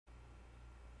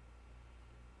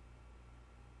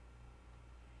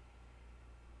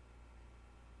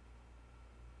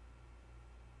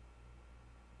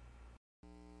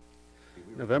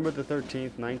November the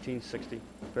 13th, 1960,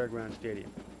 Fairground Stadium,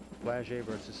 Flaget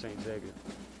versus St. Xavier.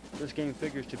 This game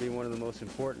figures to be one of the most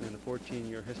important in the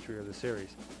 14-year history of the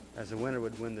series, as the winner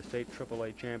would win the state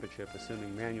AAA championship,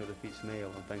 assuming Manual defeats Mayo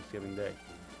on Thanksgiving Day.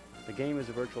 The game is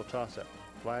a virtual toss-up.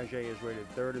 Flaget is rated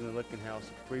third in the Litkin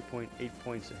House, 3.8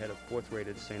 points ahead of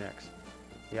fourth-rated St. X.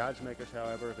 The odds makers,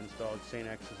 however, have installed St.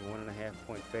 X as a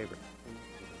 1.5-point favorite.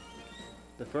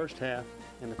 The first half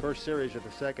and the first series of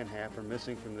the second half are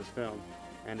missing from this film,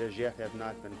 and as yet have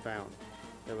not been found.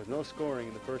 There was no scoring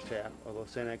in the first half, although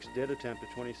St. X did attempt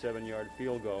a 27-yard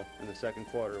field goal in the second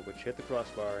quarter, which hit the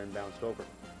crossbar and bounced over.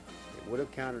 It would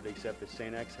have counted except that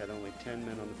St. X had only 10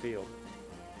 men on the field.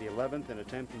 The 11th, in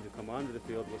attempting to come onto the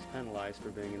field, was penalized for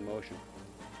being in motion.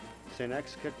 St.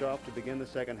 X kicked off to begin the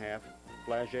second half.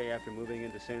 Flaget, after moving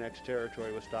into St. X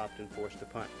territory, was stopped and forced to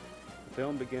punt. The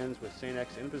film begins with St.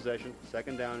 X in possession,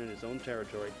 second down in his own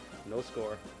territory, no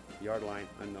score, yard line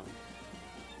unknown.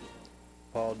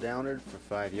 Paul Downard for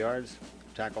 5 yards,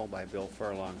 tackle by Bill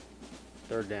Furlong.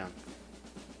 Third down.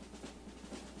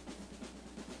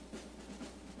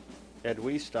 Ed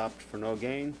Weiss stopped for no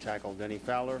gain, tackle Denny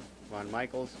Fowler, Ron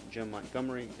Michaels, Jim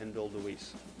Montgomery, and Bill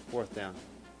DeWeese. Fourth down.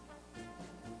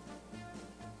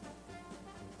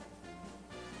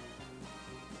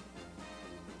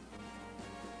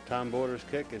 Tom Border's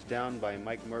kick is down by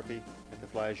Mike Murphy at the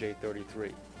Flaget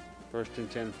 33. First and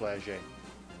 10 Flaget.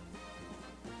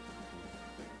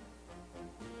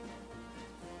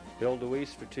 Bill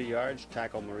DeWeese for 2 yards,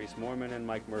 tackle Maurice Moorman and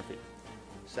Mike Murphy.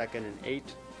 Second and 8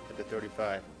 at the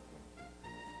 35.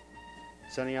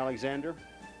 Sonny Alexander,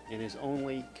 in his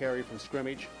only carry from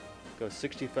scrimmage, goes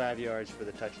 65 yards for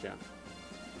the touchdown.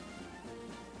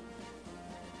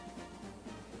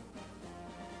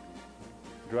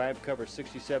 Drive covers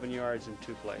 67 yards in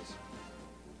 2 plays.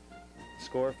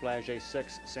 Score, Flaget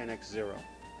 6, St. X 0.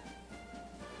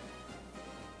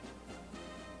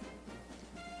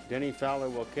 Denny Fowler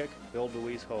will kick, Bill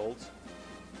DeWeese holds.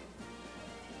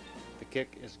 The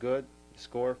kick is good.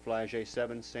 Score, Flaget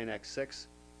 7, St. X 6.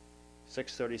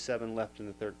 6:37 left in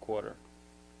the third quarter.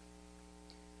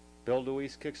 Bill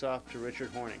DeWeese kicks off to Richard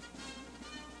Horning.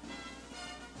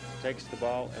 Takes the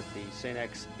ball at the St.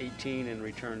 X 18 and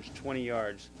returns 20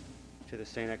 yards to the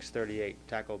St. X 38.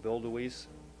 Tackle Bill DeWeese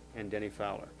and Denny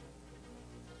Fowler.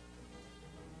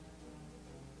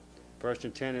 First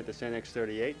and 10 at the St. X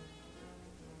 38.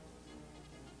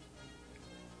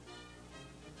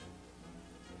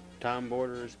 Tom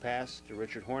Border's pass to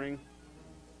Richard Horning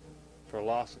for a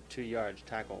loss of 2 yards.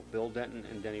 Tackle Bill Denton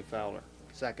and Denny Fowler.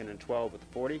 Second and 12 at the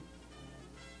 40.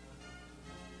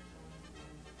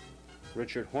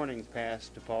 Richard Horning's pass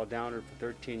to Paul Downard for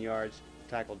 13 yards.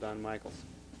 Tackle Don Michaels.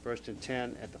 First and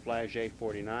 10 at the Flaget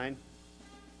 49.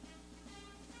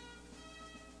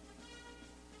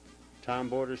 Tom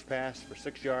Border's pass for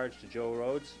 6 yards to Joe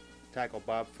Rhodes. Tackle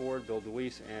Bob Ford, Bill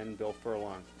DeWeese, and Bill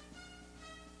Furlong.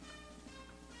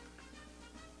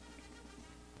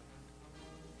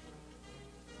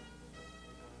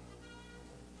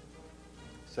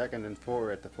 Second and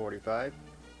 4 at the 45.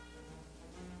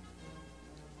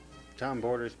 Tom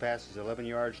Borders passes 11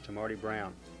 yards to Marty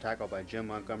Brown, tackled by Jim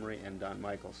Montgomery and Don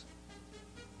Michaels.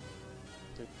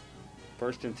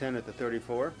 First and 10 at the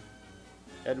 34.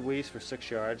 Ed Weiss for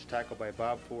 6 yards, tackled by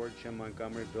Bob Ford, Jim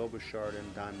Montgomery, Bill Bouchard,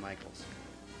 and Don Michaels.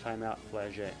 Timeout,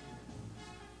 Flaget.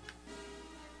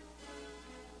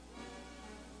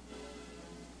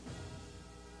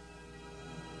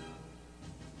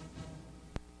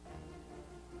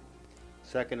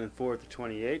 Second and 4 at the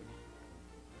 28.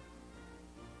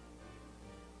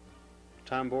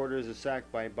 Tom Borders is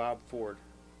sacked by Bob Ford,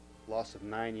 loss of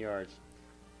 9 yards.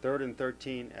 Third and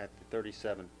 13 at the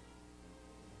 37.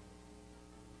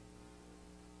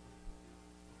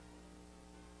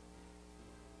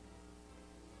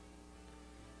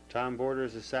 Tom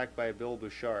Borders is sacked by Bill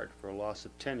Bouchard for a loss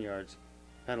of 10 yards,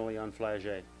 penalty on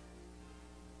Flaget.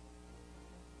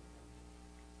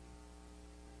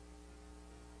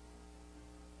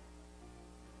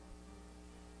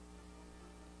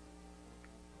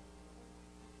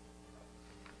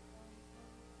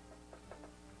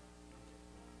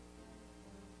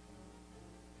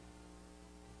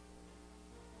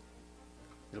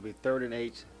 It'll be third and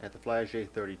 8 at the Flaget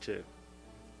 32.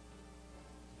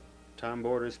 Tom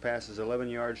Borders passes 11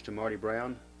 yards to Marty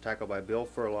Brown, tackled by Bill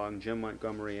Furlong, Jim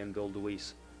Montgomery, and Bill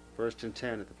DeWeese. First and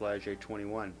 10 at the Flaget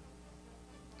 21.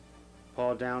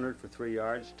 Paul Downard for 3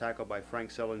 yards, tackled by Frank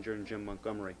Sellinger and Jim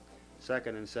Montgomery.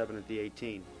 Second and 7 at the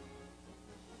 18.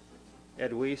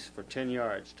 Ed Weiss for 10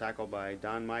 yards, tackled by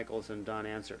Don Michaels and Don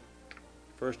Answer.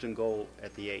 First and goal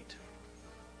at the 8.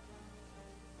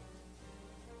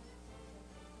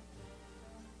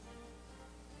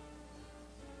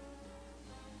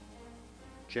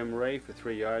 Jim Ray for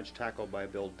 3 yards, tackled by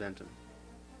Bill Denton.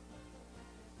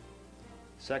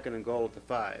 Second and goal at the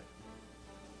 5.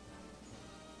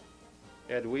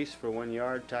 Ed Weiss for 1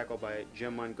 yard, tackled by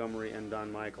Jim Montgomery and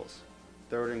Don Michaels.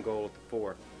 Third and goal at the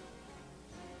 4.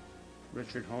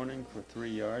 Richard Horning for 3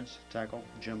 yards, tackle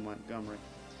Jim Montgomery.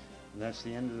 And that's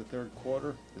the end of the third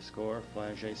quarter. The score,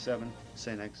 Flaget 7,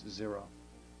 St. X 0.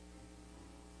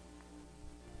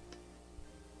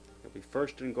 It'll be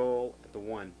first and goal at the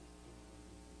 1.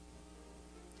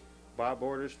 Bob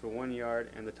Orders for 1 yard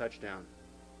and the touchdown.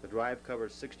 The drive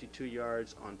covers 62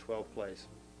 yards on 12 plays.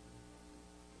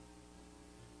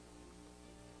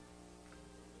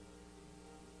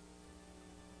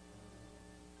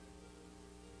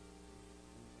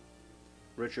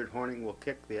 Richard Horning will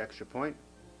kick the extra point.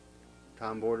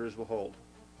 Tom Borders will hold.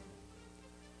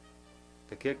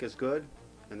 The kick is good,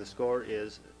 and the score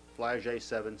is Flaget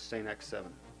 7, St. X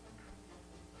 7.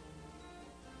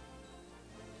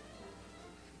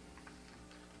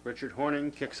 Richard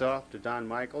Horning kicks off to Don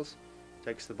Michaels,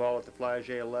 takes the ball at the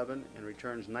Flaget 11, and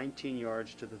returns 19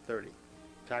 yards to the 30.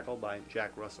 Tackled by Jack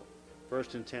Russell.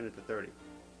 First and 10 at the 30.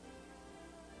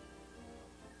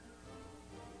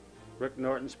 Rick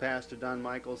Norton's pass to Don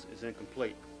Michaels is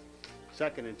incomplete.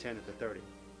 Second and 10 at the 30.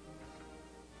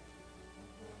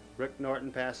 Rick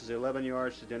Norton passes 11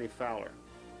 yards to Denny Fowler.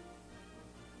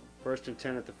 First and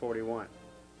 10 at the 41.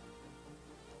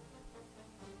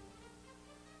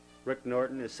 Rick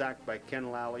Norton is sacked by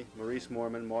Ken Lally, Maurice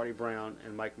Moorman, Marty Brown,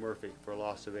 and Mike Murphy for a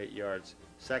loss of 8 yards.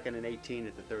 Second and 18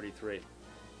 at the 33.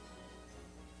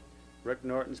 Rick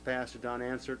Norton's pass to Don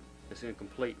Ansert is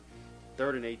incomplete.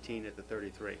 Third and 18 at the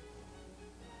 33.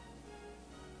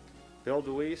 Bill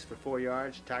DeWeese for 4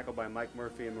 yards, tackled by Mike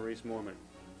Murphy and Maurice Moorman.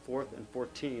 Fourth and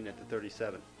 14 at the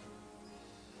 37.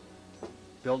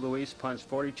 Bill DeWeese punts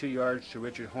 42 yards to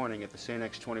Richard Horning at the St.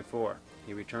 X 24.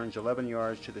 He returns 11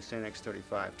 yards to the St. X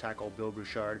 35, tackle Bill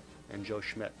Bouchard and Joe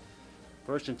Schmidt.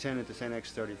 First and 10 at the St.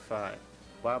 X 35.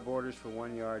 Bob Borders for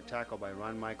 1 yard, tackle by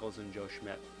Ron Michaels and Joe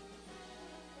Schmidt.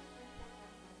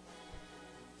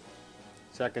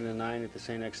 Second and 9 at the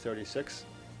St. X 36.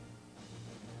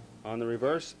 On the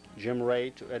reverse, Jim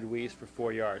Ray to Ed Weiss for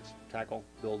 4 yards, tackle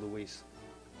Bill DeWeese.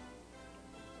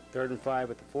 Third and 5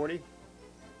 at the 40.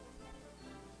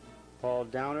 Paul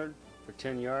Downard for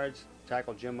 10 yards,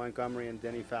 tackle Jim Montgomery and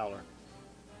Denny Fowler.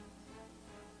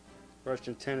 First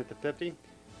and 10 at the 50.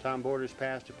 Tom Borders'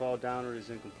 pass to Paul Downard is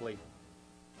incomplete.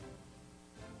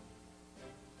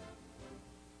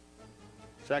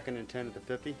 Second and 10 at the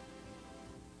 50.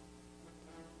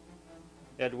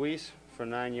 Ed Weiss for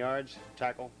 9 yards,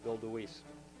 tackle Bill DeWeese.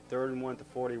 Third and 1 at the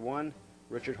 41.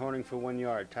 Richard Horning for 1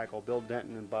 yard, tackle Bill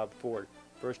Denton and Bob Ford.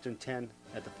 First and 10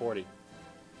 at the 40.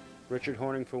 Richard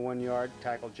Horning for 1 yard,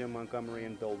 tackle Jim Montgomery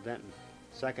and Bill Denton.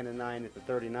 Second and 9 at the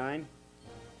 39.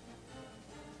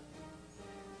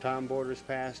 Tom Borders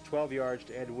pass 12 yards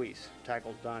to Ed Weiss,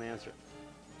 tackles Don Ansert.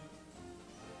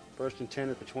 First and 10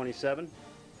 at the 27.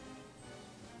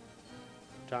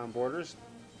 Tom Borders.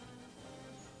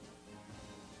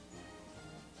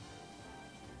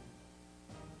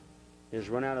 Is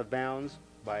run out of bounds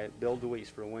by Bill DeWeese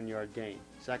for a 1 yard gain.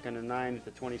 Second and 9 at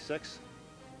the 26.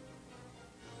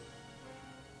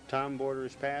 Tom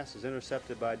Borders' pass is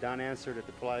intercepted by Don Ansert at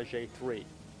the Flaget 3.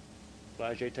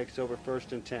 Flaget takes over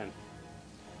first and 10.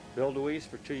 Bill DeWeese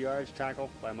for 2 yards, tackle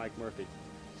by Mike Murphy.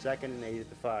 Second and 8 at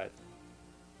the 5.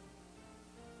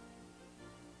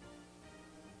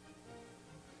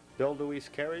 Bill DeWeese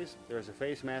carries. There is a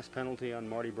face mask penalty on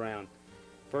Marty Brown.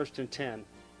 First and 10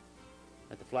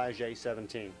 at the Flaget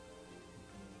 17.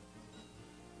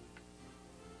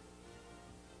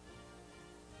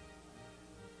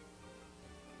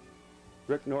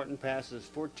 Rick Norton passes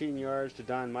 14 yards to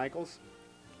Don Michaels,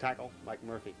 tackle Mike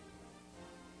Murphy.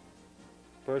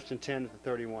 First and 10 at the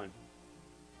 31.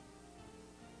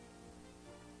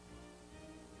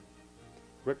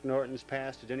 Rick Norton's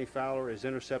pass to Denny Fowler is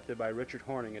intercepted by Richard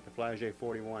Horning at the Flaget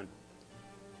 41.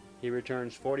 He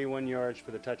returns 41 yards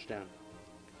for the touchdown.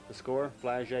 The score,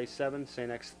 Flaget 7,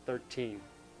 St. X 13.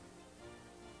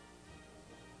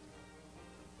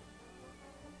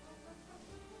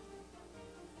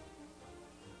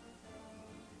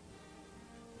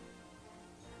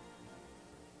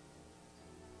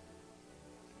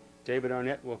 David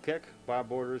Arnett will kick. Bob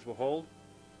Borders will hold.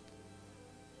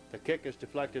 The kick is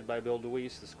deflected by Bill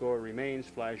DeWeese. The score remains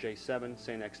Flaget 7,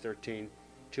 St. X 13.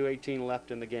 2:18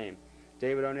 left in the game.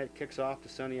 David Arnett kicks off to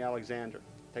Sonny Alexander.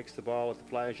 Takes the ball at the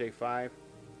Flaget 5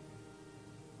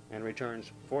 and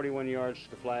returns 41 yards to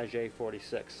the Flaget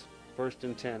 46. First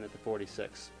and 10 at the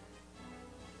 46.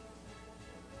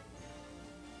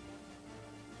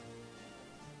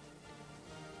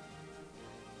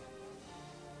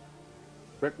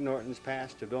 Rick Norton's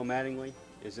pass to Bill Mattingly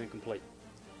is incomplete.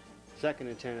 2nd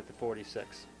and 10 at the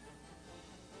 46.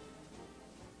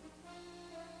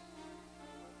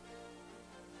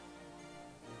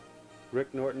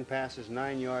 Rick Norton passes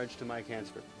 9 yards to Mike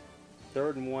Hansford.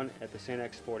 3rd and 1 at the St.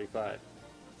 X 45.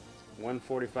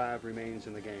 1:45 remains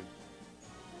in the game.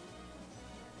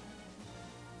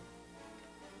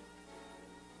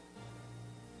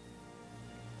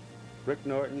 Rick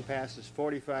Norton passes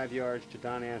 45 yards to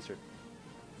Don Ansert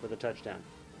for the touchdown.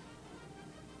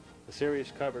 The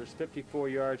series covers 54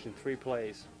 yards in 3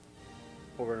 plays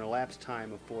over an elapsed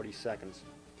time of 40 seconds.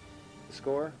 The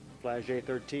score, Flaget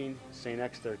 13, St.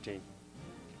 X 13.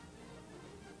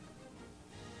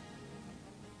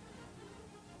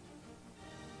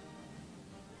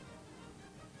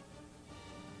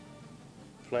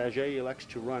 Flaget elects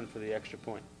to run for the extra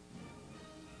point.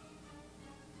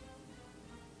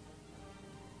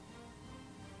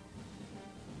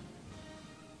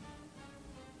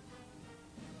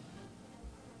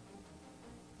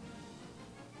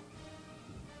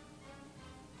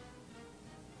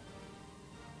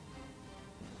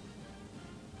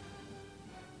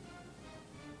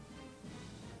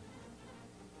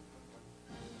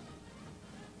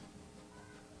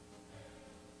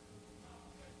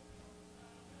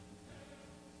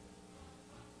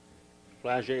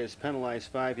 Flaget is penalized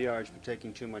 5 yards for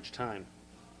taking too much time.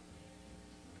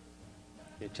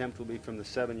 The attempt will be from the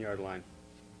 7-yard line.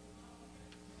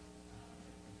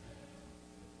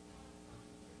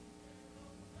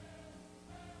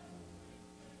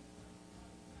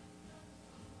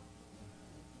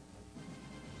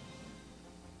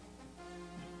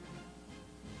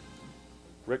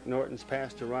 Rick Norton's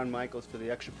pass to Ron Michaels for the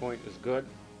extra point is good.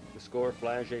 The score,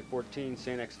 Flaget 14,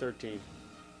 St. X 13.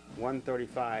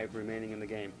 1:35 remaining in the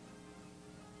game.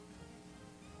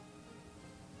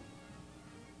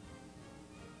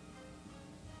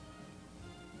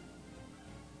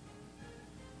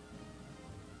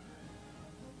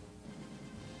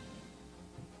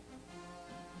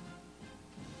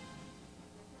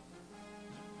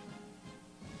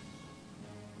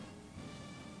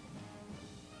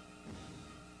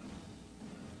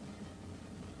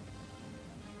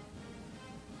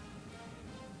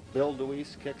 Bill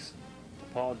DeWeese kicks to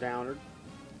Paul Downard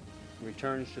and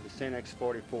returns to the St. X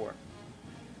 44.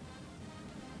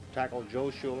 Tackle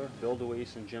Joe Schuler, Bill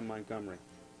DeWeese, and Jim Montgomery.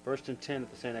 1st and 10 at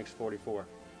the St. X 44.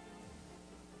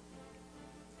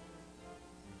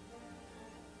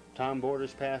 Tom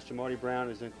Borders' pass to Marty Brown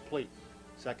is incomplete.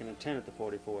 2nd and 10 at the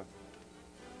 44.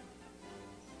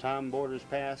 Tom Borders'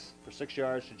 pass for 6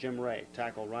 yards to Jim Ray.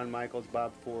 Tackle Ron Michaels,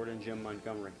 Bob Ford, and Jim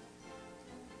Montgomery.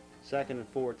 2nd and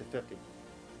 4 at the 50.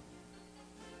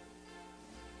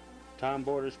 Tom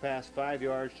Borders' pass 5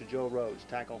 yards to Joe Rhodes.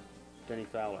 Tackle Denny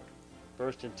Fowler.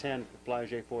 1st and 10 at the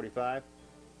Flaget 45.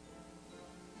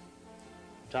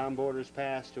 Tom Borders'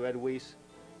 pass to Ed Weiss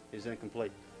is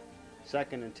incomplete.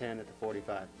 2nd and 10 at the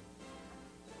 45.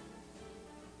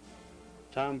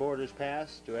 Tom Borders'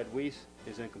 pass to Ed Weiss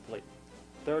is incomplete.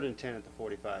 3rd and 10 at the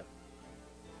 45.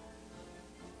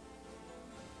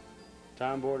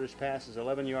 Tom Borders' pass is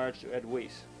 11 yards to Ed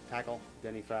Weiss. Tackle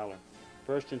Denny Fowler.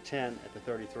 1st and 10 at the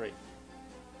 33.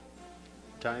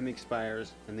 Time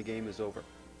expires and the game is over.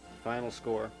 Final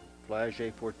score,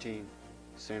 Flaget 14,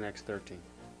 St. X 13.